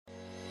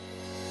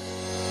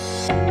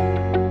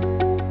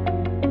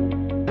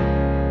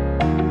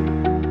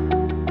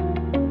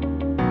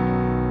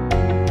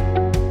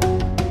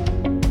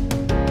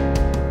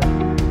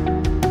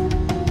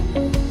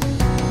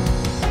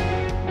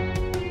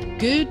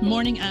Good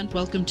morning and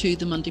welcome to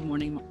the Monday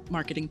Morning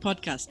Marketing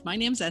Podcast. My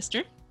name's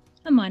Esther.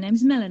 And my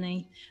name's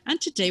Melanie.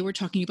 And today we're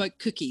talking about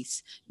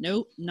cookies.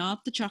 No,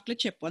 not the chocolate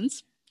chip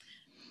ones,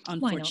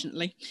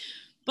 unfortunately,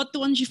 but the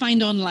ones you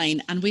find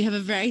online. And we have a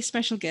very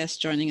special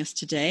guest joining us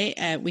today.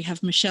 We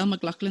have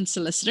McLoughlin,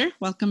 Solicitor.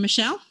 Welcome,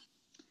 Michelle.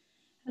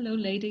 Hello,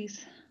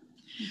 ladies.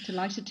 I'm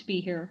delighted to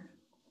be here.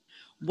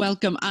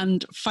 Welcome.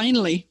 And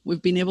finally,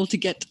 we've been able to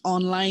get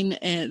online.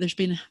 There's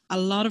been a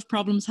lot of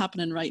problems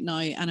happening right now,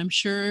 and I'm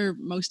sure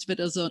most of it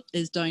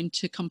is down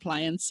to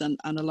compliance and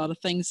a lot of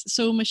things.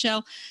 So,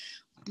 Michelle,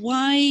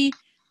 why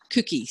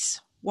cookies?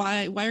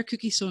 Why are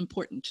cookies so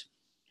important?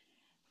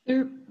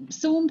 They're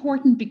so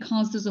important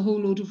because there's a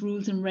whole load of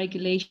rules and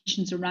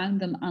regulations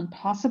around them, and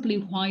possibly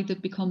why they've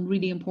become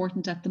really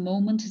important at the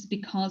moment is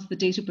because the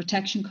Data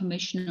Protection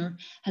Commissioner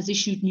has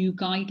issued new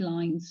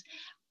guidelines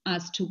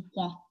as to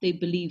what they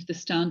believe the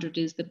standard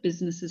is that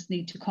businesses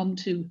need to come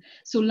to.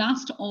 So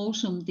last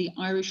autumn, the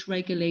Irish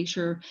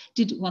regulator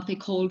did what they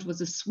called was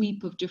a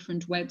sweep of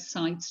different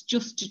websites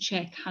just to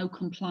check how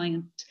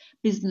compliant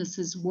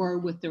businesses were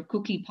with their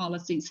cookie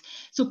policies.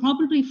 So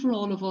probably for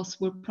all of us,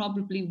 we're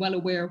probably well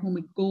aware when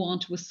we go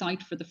onto a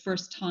site for the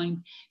first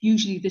time,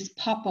 usually this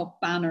pop-up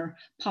banner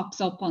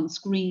pops up on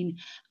screen.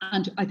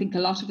 And I think a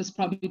lot of us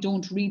probably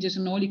don't read it,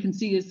 and all you can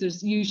see is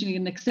there's usually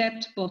an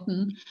accept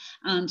button,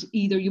 and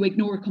either you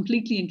ignore it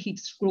completely and keep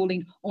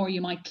scrolling, or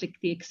you might click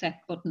the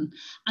accept button.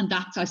 And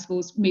that's, I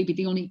suppose, maybe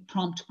the only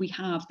prompt we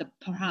have that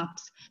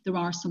perhaps there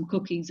are some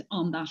cookies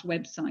on that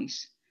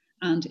website.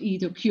 And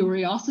either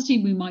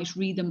curiosity, we might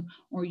read them,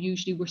 or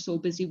usually we're so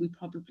busy we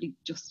probably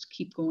just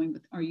keep going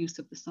with our use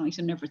of the site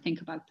and never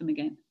think about them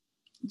again.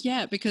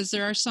 Yeah, because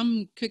there are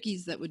some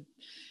cookies that would,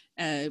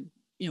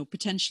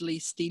 potentially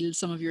steal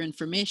some of your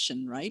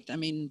information, right? I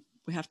mean,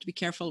 we have to be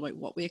careful about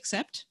what we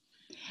accept.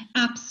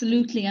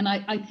 Absolutely. And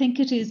I think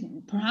it is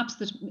perhaps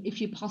that if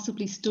you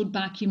possibly stood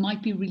back, you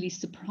might be really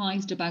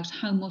surprised about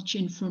how much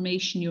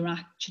information you're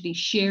actually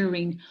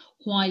sharing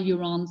while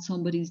you're on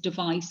somebody's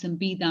device, and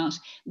be that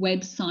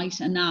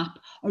website, an app,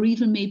 or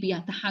even maybe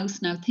at the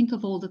house now. Think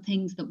of all the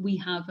things that we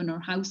have in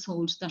our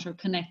household that are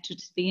connected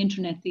to the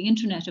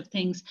Internet of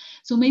Things.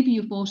 So maybe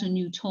you've bought a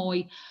new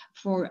toy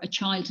for a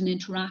child, an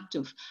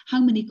interactive. How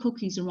many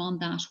cookies are on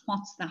that?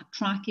 What's that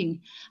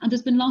tracking? And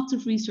there's been lots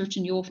of research,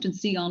 and you often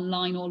see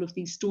online all of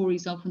these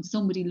stories of when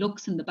somebody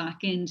looks in the back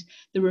end,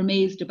 they're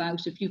amazed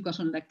about, if you've got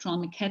an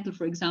electronic kettle,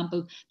 for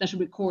example, that it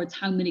records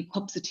how many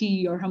cups of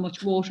tea or how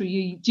much water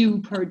you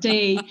do per day.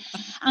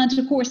 And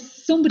of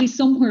course, somebody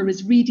somewhere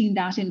is reading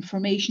that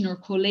information or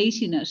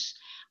collating it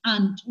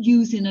and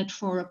using it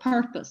for a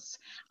purpose.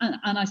 And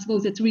I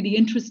suppose it's really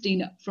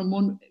interesting from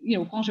one,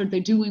 what are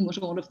they doing with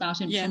all of that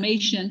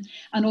information? Yeah.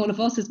 And all of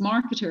us as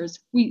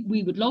marketers,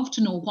 we would love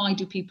to know, why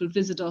do people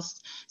visit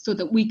us, so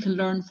that we can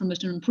learn from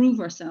it and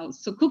improve ourselves.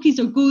 So cookies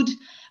are good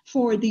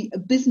for the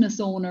business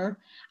owner.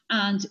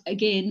 And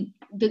again,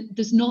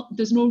 there's no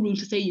rule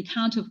to say you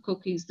can't have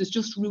cookies. There's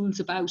just rules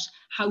about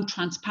how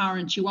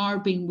transparent you are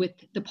being with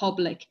the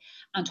public,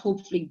 and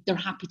hopefully they're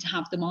happy to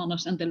have them on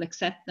it and they'll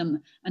accept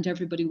them, and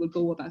everybody will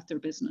go about their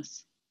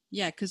business.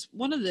 Yeah, because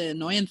one of the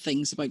annoying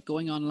things about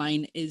going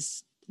online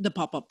is the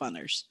pop-up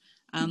banners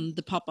and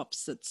the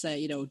pop-ups that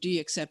say, do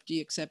you accept, do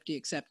you accept, do you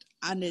accept?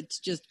 And it's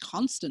just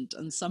constant.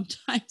 And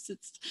sometimes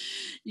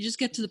you just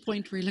get to the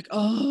point where you're like,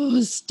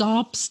 oh,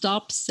 stop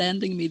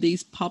sending me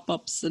these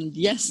pop-ups. And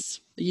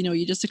yes,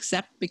 you just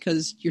accept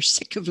because you're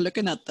sick of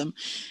looking at them.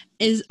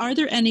 Are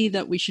there any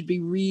that we should be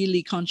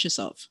really conscious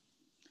of?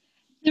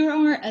 There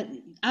are,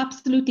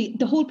 absolutely.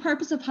 The whole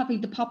purpose of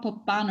having the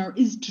pop-up banner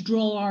is to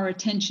draw our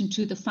attention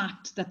to the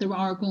fact that there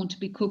are going to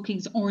be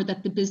cookies, or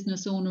that the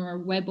business owner or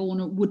web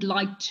owner would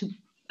like to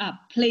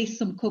place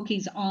some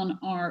cookies on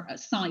our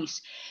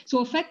site.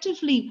 So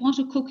effectively, what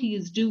a cookie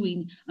is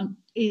doing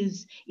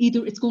is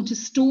either it's going to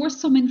store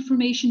some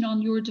information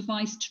on your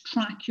device to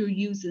track your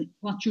using,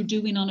 what you're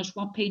doing on it,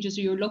 what pages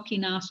you're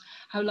looking at,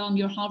 how long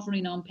you're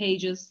hovering on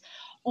pages,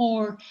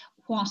 or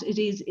what it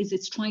is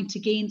it's trying to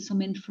gain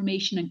some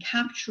information and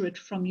capture it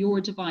from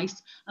your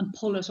device and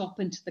pull it up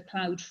into the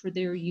cloud for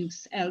their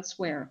use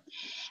elsewhere.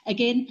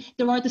 Again,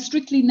 there are the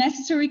strictly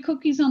necessary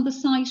cookies on the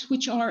site,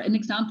 which are, an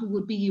example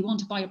would be, you want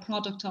to buy a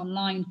product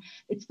online.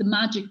 It's the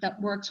magic that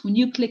works when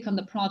you click on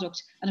the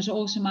product and it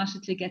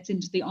automatically gets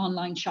into the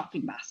online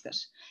shopping basket.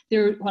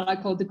 They're what I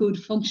call the good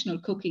functional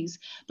cookies,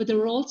 but there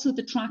are also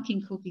the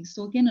tracking cookies.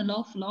 So again, an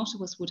awful lot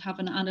of us would have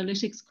an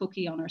analytics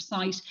cookie on our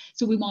site.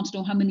 So we want to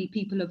know how many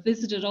people have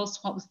visited us,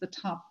 what was the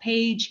top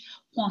page,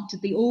 what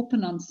did they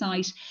open on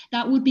site.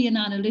 That would be an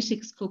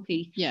analytics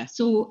cookie. Yeah.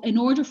 So in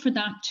order for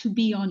that to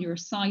be on your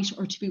site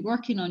or to be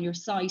working on your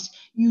site,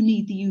 you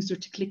need the user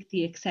to click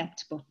the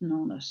accept button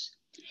on it.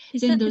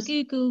 Is Then that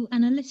the Google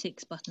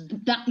Analytics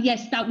button?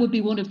 Yes, that would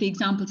be one of the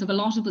examples. Of a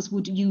lot of us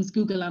would use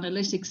Google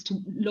Analytics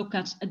to look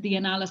at the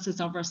analysis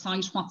of our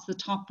site. What's the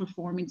top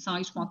performing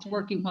site? What's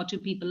working? What do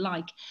people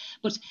like?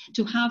 But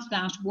to have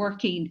that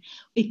working,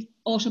 it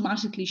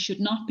automatically should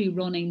not be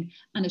running,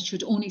 and it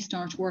should only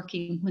start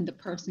working when the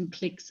person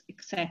clicks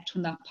accept,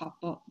 when that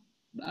pop-up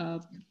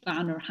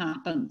banner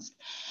happens.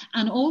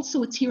 And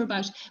also it's here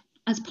about,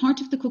 as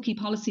part of the cookie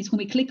policies, when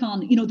we click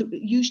on,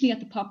 usually at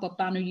the pop-up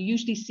banner, you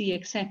usually see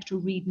accept or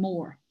read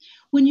more.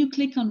 When you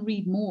click on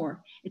read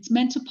more, it's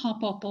meant to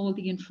pop up all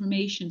the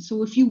information.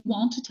 So if you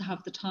wanted to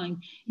have the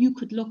time, you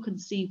could look and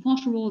see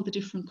what are all the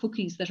different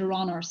cookies that are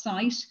on our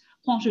site,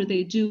 what are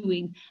they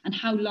doing, and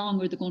how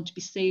long are they going to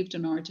be saved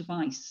on our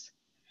device.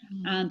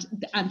 And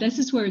this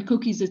is where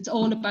cookies, it's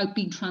all about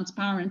being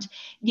transparent.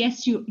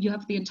 Yes, you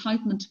have the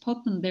entitlement to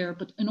put them there,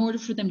 but in order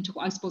for them to,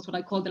 I suppose what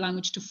I call the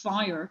language, to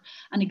fire,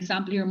 an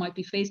example here might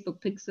be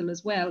Facebook Pixel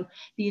as well,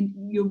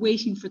 you're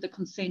waiting for the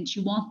consent.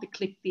 You want to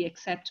click the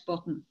accept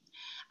button.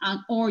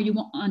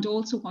 And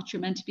also what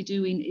you're meant to be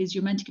doing is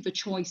you're meant to give a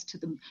choice to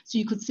them. So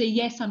you could say,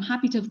 yes, I'm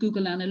happy to have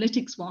Google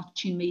Analytics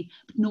watching me,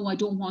 but no, I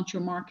don't want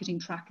your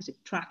marketing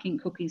tracking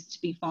cookies to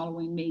be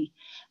following me.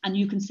 And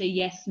you can say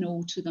yes,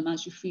 no to them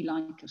as you feel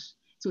like it.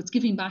 So it's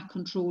giving back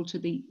control to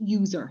the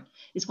user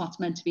is what's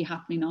meant to be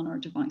happening on our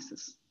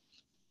devices.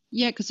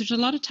 Yeah, because there's a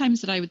lot of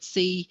times that I would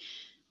see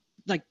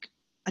like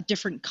a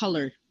different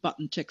color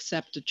button to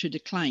accept or to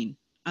decline.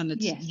 And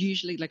it's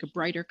usually like a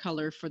brighter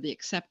color for the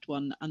accept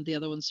one, and the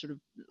other one's sort of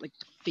like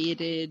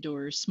faded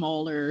or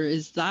smaller.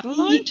 Is that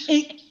allowed?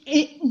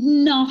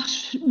 Not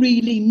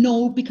really,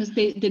 no, because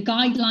the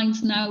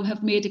guidelines now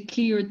have made it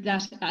clear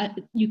that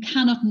you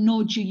cannot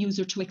nudge a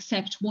user to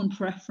accept one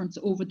preference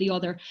over the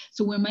other.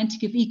 So we're meant to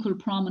give equal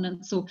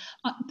prominence. So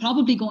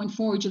probably going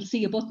forward, you'll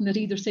see a button that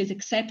either says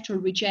accept or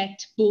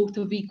reject, both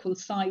of equal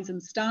size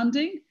and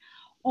standing.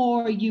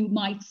 Or you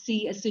might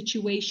see a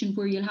situation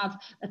where you'll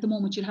have, at the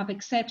moment, you'll have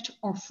accept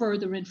or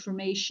further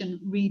information,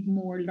 read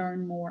more,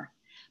 learn more.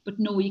 But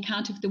no, you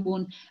can't have the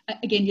one,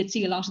 again, you'd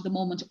see a lot at the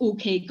moment,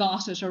 okay,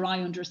 got it, or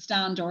I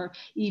understand, or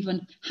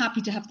even happy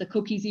to have the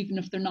cookies, even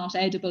if they're not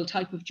edible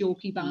type of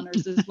jokey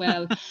banners as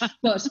well.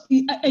 But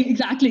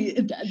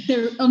exactly,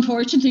 they're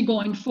unfortunately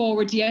going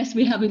forward, yes,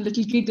 we have a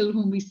little giggle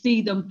when we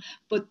see them,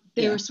 but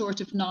they're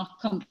sort of not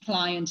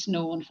compliant,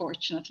 no,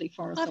 unfortunately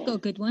for us all. I've got a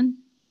good one.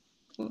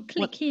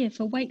 Click here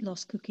for weight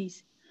loss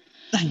cookies.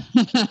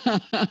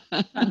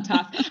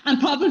 Fantastic. And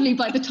probably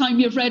by the time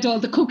you've read all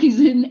the cookies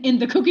in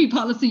the cookie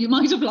policy, you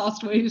might have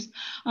lost weight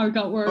or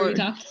got worried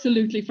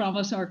absolutely from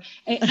it.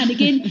 And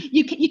again,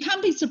 you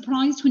can be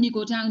surprised when you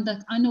go down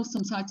that. I know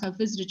some sites I've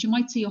visited, you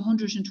might see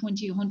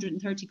 120,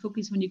 130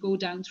 cookies when you go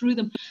down through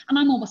them. And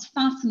I'm almost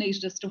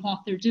fascinated as to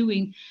what they're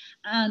doing.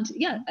 And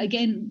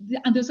again,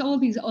 and there's all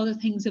these other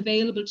things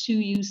available to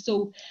you.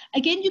 So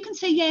again, you can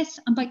say yes,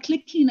 and by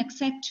clicking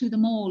accept to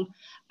them all,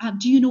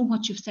 do you know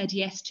what you've said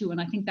yes to? And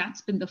I think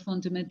that's been the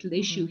fundamental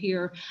issue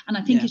here. And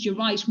I think, as you're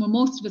right, where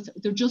most of us,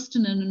 they're just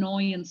an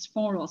annoyance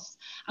for us,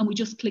 and we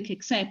just click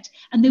accept.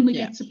 And then we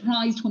get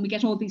surprised when we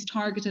get all these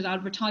targeted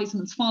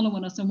advertisements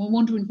following us, and we're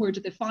wondering where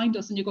did they find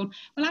us? And you're going,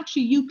 well,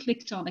 actually, you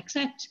clicked on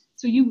accept.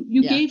 So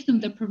you gave them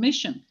the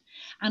permission.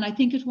 And I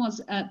think it was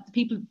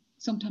people,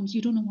 sometimes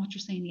you don't know what you're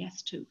saying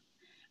yes to.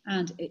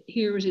 And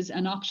here it is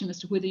an option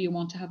as to whether you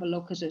want to have a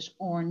look at it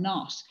or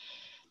not.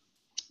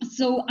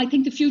 So I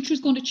think the future is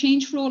going to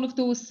change for all of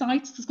those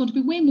sites. There's going to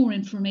be way more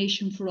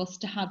information for us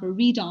to have a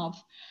read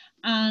of.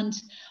 And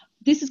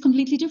this is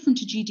completely different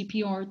to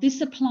GDPR.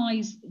 This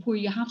applies where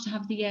you have to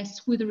have the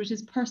yes, whether it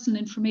is personal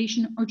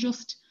information or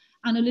just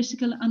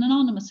analytical and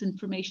anonymous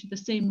information. The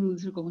same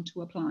rules are going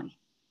to apply.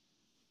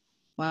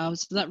 Wow,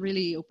 so that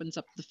really opens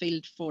up the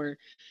field for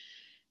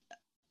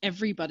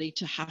everybody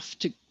to have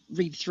to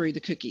read through the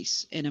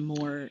cookies in a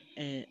more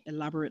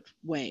elaborate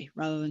way,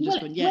 rather than just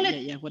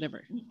going,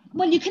 whatever.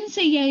 Well, you can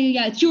say,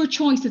 it's your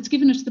choice. It's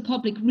given it to the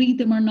public. Read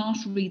them or not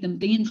read them.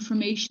 The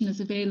information is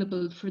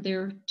available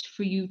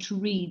for you to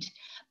read.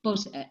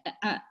 But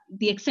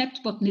the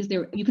accept button is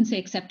there. You can say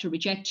accept or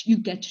reject. You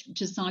get to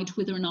decide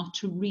whether or not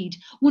to read.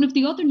 One of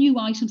the other new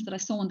items that I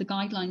saw in the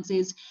guidelines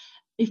is,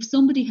 if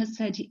somebody has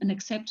said an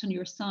accept on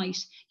your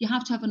site, you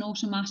have to have an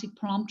automatic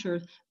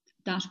prompter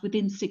that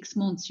within 6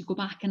 months you go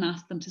back and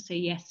ask them to say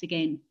yes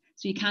again.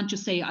 So you can't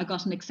just say, I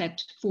got an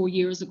accept 4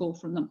 years ago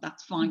from them.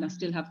 That's fine. I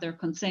still have their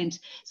consent.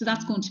 So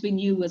that's going to be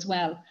new as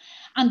well.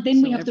 And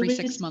then we have every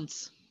 6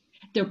 months.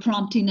 They're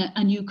prompting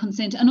a new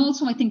consent. And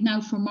also I think now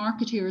for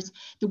marketers,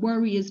 the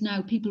worry is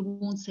now people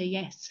won't say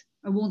yes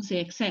or won't say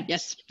accept.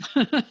 Yes.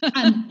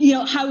 And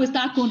how is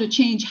that going to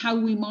change how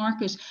we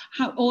market,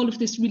 how all of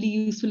this really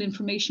useful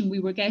information we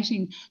were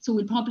getting? So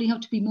we'll probably have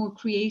to be more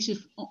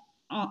creative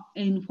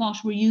in what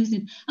we're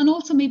using, and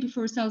also maybe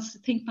for ourselves to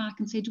think back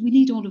and say, do we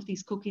need all of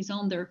these cookies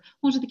on there?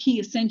 What are the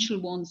key essential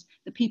ones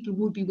that people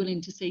would be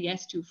willing to say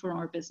yes to for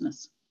our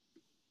business?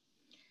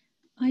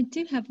 I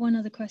do have one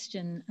other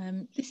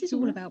question. This is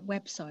all about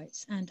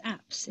websites and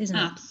apps, isn't it?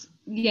 Apps,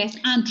 yes,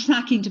 and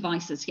tracking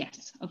devices,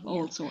 yes, of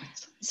all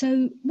sorts.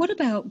 So what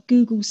about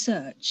Google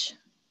search?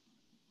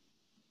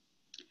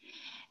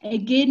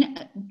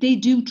 Again, they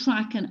do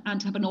track and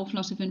have an awful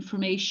lot of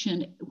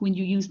information when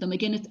you use them.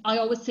 Again, I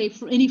always say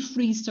for any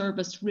free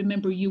service,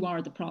 remember you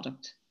are the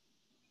product.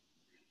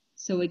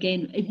 So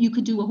again, if you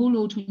can do a whole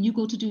load, when you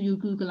go to do your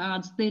Google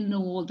ads, they'll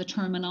know all the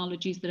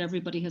terminologies that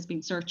everybody has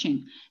been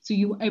searching. So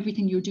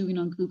everything you're doing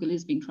on Google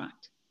is being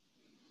tracked.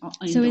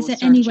 So is there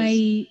any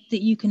way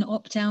that you can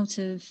opt out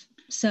of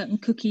certain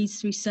cookies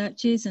through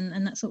searches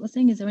and that sort of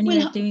thing? Is there any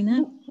way of doing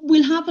that?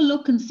 We'll have a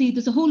look and see.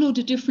 There's a whole load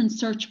of different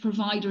search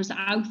providers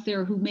out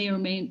there who may or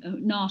may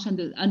not, and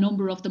a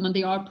number of them, and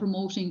they are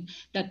promoting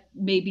that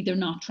maybe they're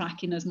not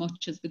tracking as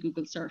much as the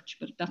Google search,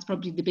 but that's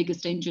probably the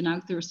biggest engine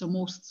out there. So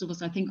most of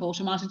us, I think,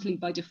 automatically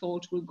by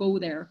default will go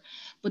there.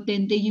 But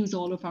then they use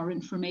all of our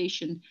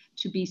information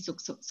to be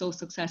so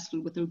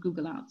successful with their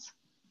Google ads.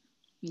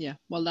 Yeah,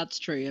 well, that's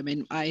true. I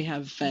mean, I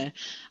have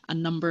a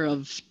number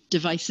of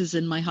devices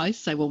in my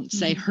house. I won't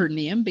say her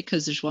name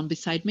because there's one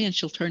beside me and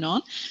she'll turn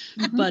on.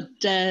 But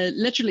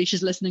literally,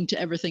 she's listening to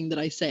everything that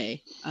I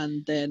say,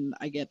 and then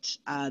I get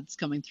ads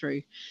coming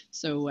through.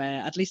 So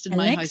at least in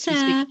my house,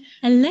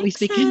 we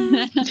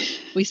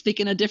speak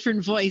in a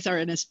different voice or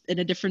in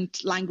a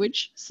different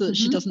language, so that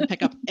she doesn't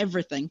pick up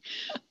everything.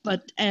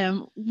 But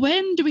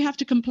when do we have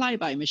to comply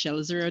by, Michelle?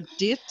 Is there a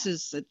date?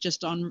 Is it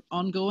just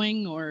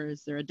ongoing, or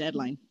is there a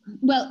deadline?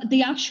 Well,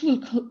 the actual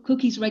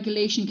cookies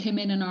regulation came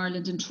in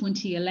Ireland in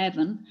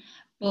 2011,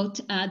 but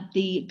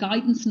the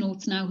guidance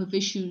notes now have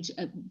issued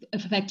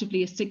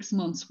effectively a 6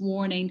 months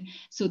warning.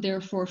 So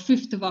therefore,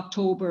 5th of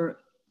October,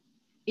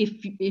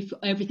 if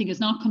everything is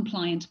not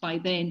compliant by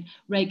then,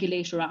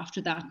 regulator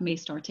after that may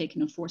start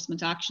taking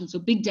enforcement action. So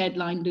big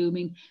deadline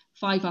looming,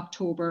 5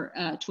 October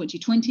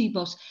 2020.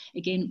 But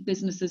again,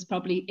 businesses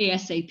probably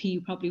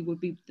ASAP probably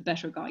would be the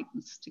better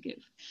guidance to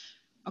give.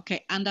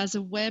 Okay, and as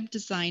a web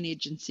design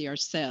agency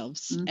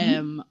ourselves,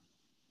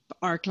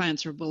 our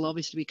clients will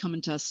obviously be coming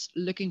to us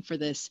looking for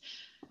this,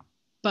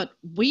 but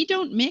we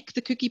don't make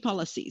the cookie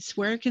policies.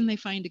 Where can they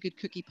find a good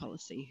cookie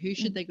policy? Who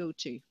should they go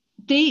to?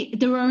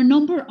 There are a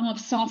number of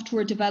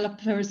software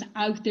developers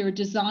out there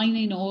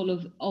designing all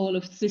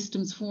of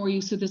systems for you.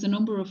 So there's a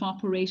number of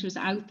operators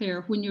out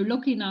there. When you're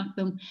looking at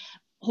them,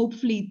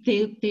 hopefully they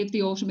have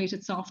the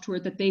automated software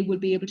that they will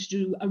be able to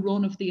do a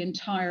run of the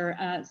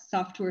entire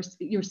software,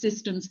 your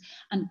systems,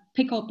 and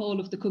pick up all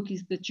of the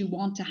cookies that you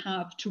want to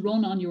have to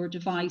run on your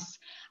device,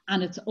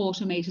 and it's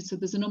automated. So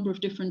there's a number of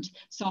different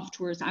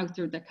softwares out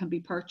there that can be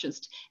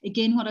purchased.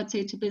 Again, what I'd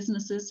say to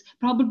businesses,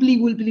 probably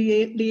will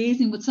be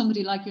liaising with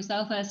somebody like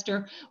yourself,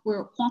 Esther,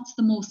 where what's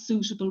the most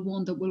suitable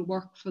one that will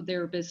work for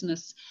their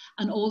business.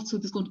 And also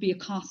there's going to be a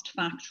cost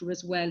factor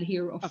as well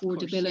here,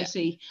 affordability. Course,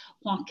 yeah.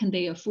 What can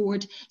they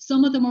afford?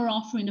 Some of them are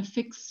offering a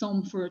fixed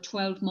sum for a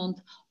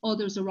 12-month,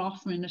 others are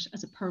offering it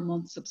as a per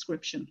month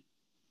subscription.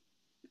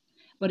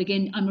 But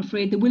again, I'm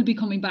afraid they will be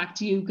coming back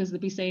to you because they'll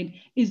be saying,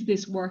 is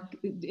this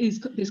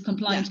is this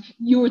compliant? Yeah.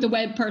 You're the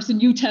web person,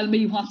 you tell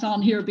me what's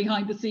on here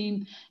behind the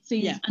scenes.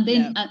 Yeah. And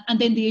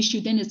then the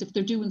issue then is if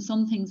they're doing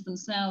some things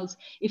themselves,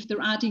 if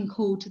they're adding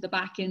code to the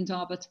back end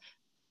of it,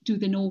 do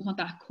they know what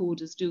that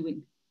code is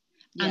doing?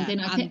 Yeah, and then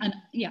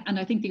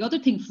I think the other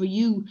thing for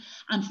you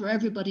and for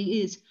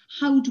everybody is,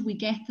 how do we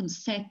get them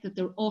set that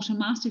they're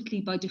automatically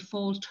by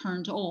default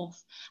turned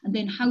off, and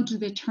then how do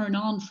they turn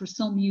on for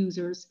some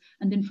users,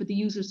 and then for the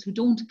users who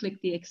don't click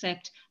the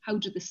accept, how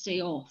do they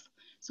stay off?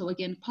 So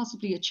again,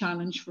 possibly a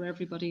challenge for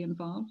everybody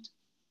involved.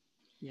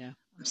 Yeah,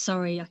 I'm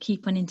sorry, I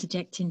keep on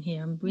interjecting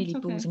here. I'm really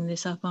ballsing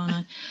this up,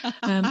 aren't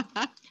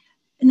I?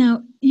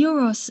 Now,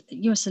 you're a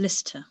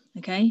solicitor,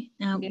 okay?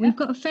 Now, we've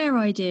got a fair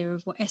idea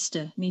of what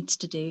Esther needs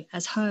to do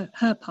as her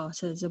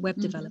part as a web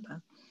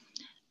developer.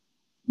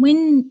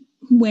 When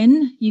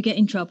you get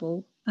in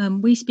trouble,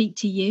 we speak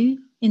to you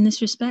in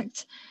this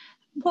respect.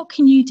 What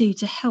can you do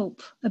to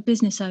help a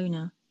business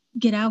owner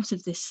get out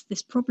of this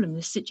problem,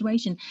 this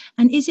situation?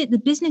 And is it the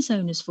business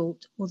owner's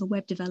fault or the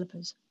web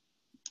developers?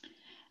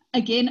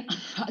 Again,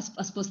 I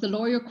suppose the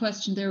lawyer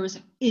question there is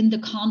in the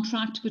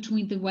contract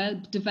between the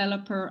web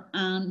developer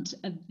and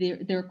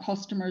their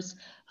customers,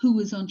 who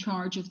is in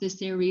charge of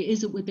this area?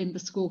 Is it within the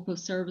scope of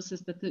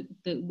services that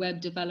the web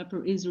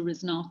developer is or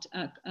is not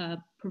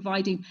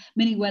providing?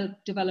 Many web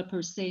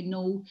developers say,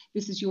 no,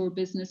 this is your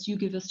business. You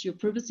give us your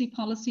privacy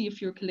policy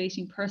if you're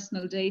collating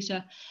personal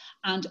data.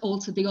 And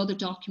also the other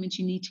document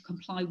you need to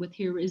comply with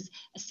here is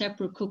a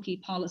separate cookie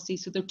policy.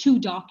 So there are two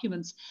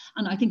documents.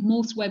 And I think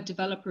most web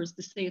developers,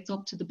 they say it's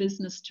up to the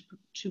business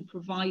to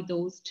provide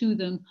those to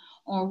them,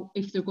 or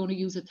if they're going to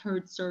use a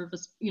third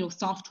service,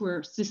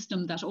 software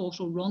system that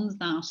auto runs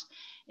that.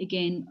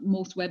 Again,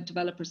 most web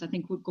developers, I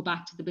think, would go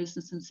back to the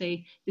business and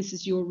say, this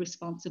is your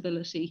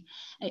responsibility.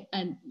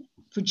 And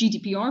for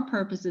GDPR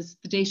purposes,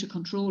 the data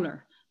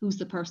controller, who's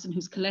the person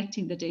who's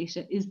collecting the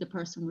data, is the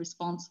person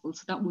responsible.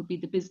 So that would be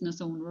the business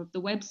owner of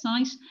the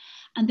website.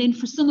 And then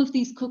for some of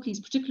these cookies,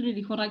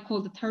 particularly what I call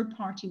the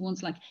third-party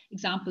ones, like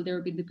example, there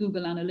would be the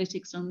Google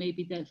Analytics or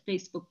maybe the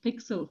Facebook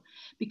Pixel,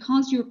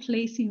 because you're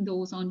placing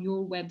those on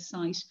your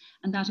website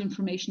and that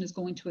information is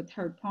going to a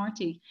third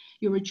party,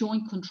 you're a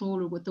joint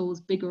controller with those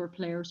bigger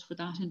players for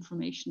that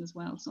information as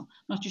well. So I'm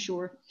not too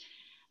sure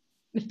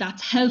if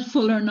that's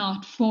helpful or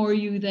not for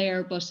you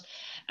there, but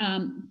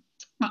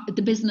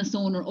the business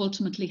owner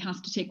ultimately has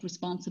to take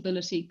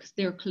responsibility because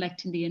they're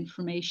collecting the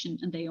information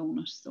and they own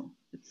it. So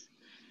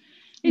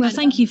well,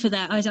 thank you for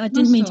that. I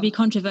didn't mean to be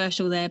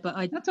controversial there,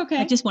 but that's okay.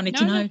 I just wanted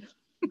to know.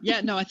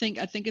 Yeah, no, I think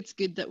it's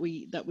good that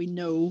we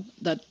know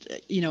that,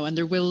 and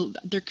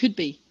there could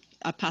be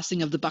a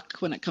passing of the buck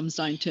when it comes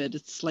down to it.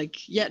 It's like,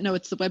 no,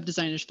 it's the web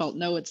designer's fault.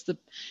 No, it's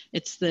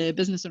the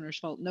business owner's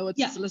fault. No, it's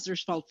the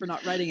solicitor's fault for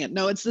not writing it.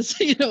 No, it's this,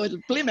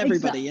 blame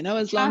everybody,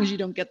 as long as you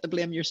don't get the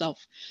blame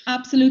yourself.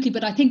 Absolutely.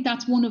 But I think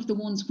that's one of the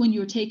ones when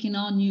you're taking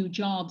on new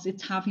jobs,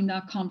 it's having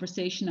that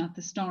conversation at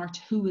the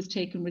start, who is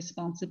taking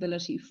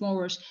responsibility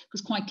for it?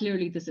 Because quite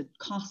clearly there's a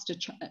cost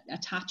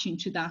attaching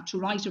to that. To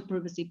write a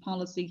privacy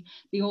policy,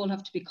 they all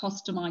have to be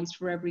customized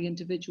for every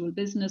individual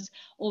business.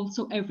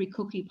 Also, every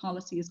cookie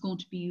policy is going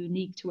to be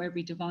unique to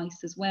every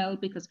device as well,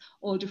 because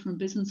all different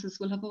businesses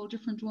will have all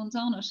different ones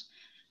on it.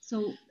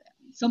 So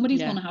somebody's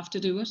going to have to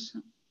do it.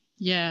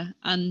 Yeah.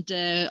 And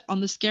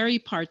on the scary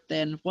part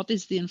then, what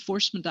is the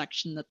enforcement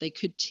action that they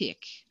could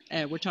take?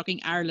 We're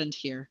talking Ireland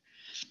here,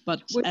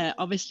 but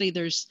obviously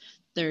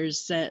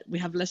we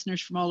have listeners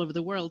from all over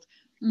the world.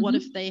 Mm-hmm. What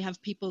if they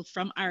have people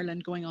from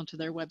Ireland going onto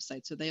their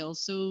website? So they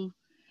also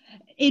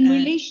in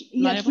relation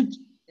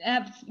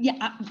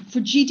for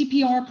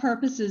GDPR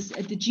purposes,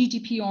 the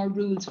GDPR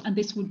rules, and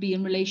this would be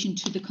in relation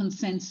to the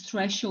consent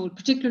threshold,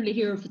 particularly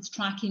here if it's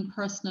tracking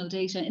personal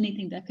data,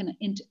 anything that can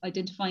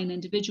identify an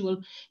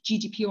individual,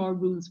 GDPR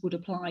rules would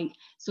apply.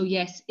 So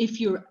yes, if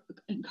you're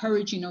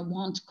encouraging or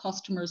want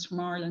customers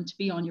from Ireland to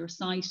be on your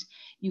site,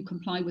 you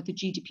comply with the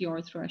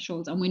GDPR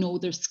thresholds. And we know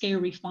there's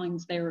scary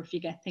fines there if you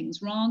get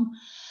things wrong.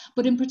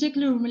 But in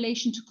particular, in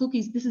relation to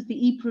cookies, this is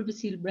the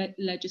e-privacy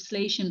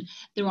legislation.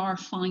 There are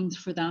fines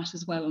for that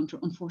as well under,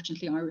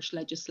 unfortunately, Irish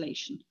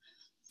legislation.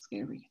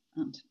 Scary.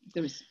 And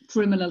there's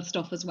criminal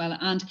stuff as well.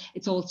 And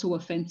it's also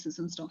offences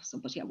and stuff. So,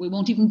 but yeah, we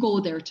won't even go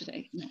there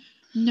today.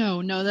 No,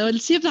 we'll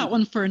save that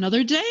one for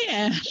another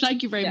day.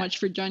 Thank you very much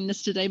for joining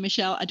us today,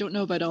 Michelle. I don't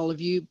know about all of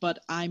you, but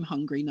I'm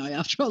hungry now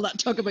after all that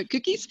talk about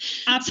cookies.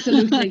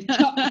 Absolutely.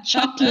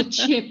 Chocolate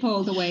chip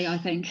all the way, I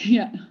think.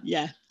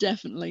 Yeah,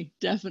 definitely.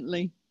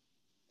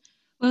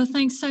 Well,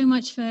 thanks so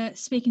much for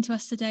speaking to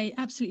us today.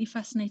 Absolutely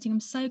fascinating. I'm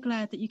so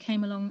glad that you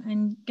came along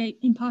and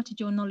imparted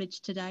your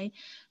knowledge today.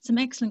 Some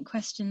excellent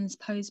questions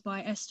posed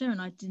by Esther,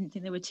 and I didn't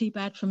think they were too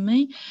bad from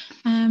me.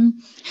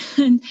 And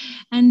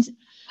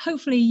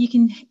hopefully you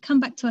can come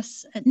back to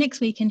us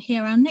next week and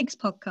hear our next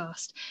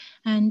podcast.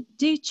 And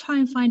do try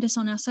and find us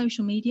on our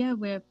social media.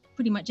 We're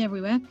pretty much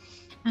everywhere.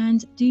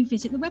 And do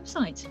visit the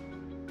website.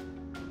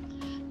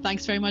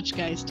 Thanks very much,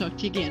 guys. Talk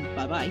to you again.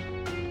 Bye-bye.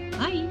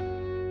 Bye.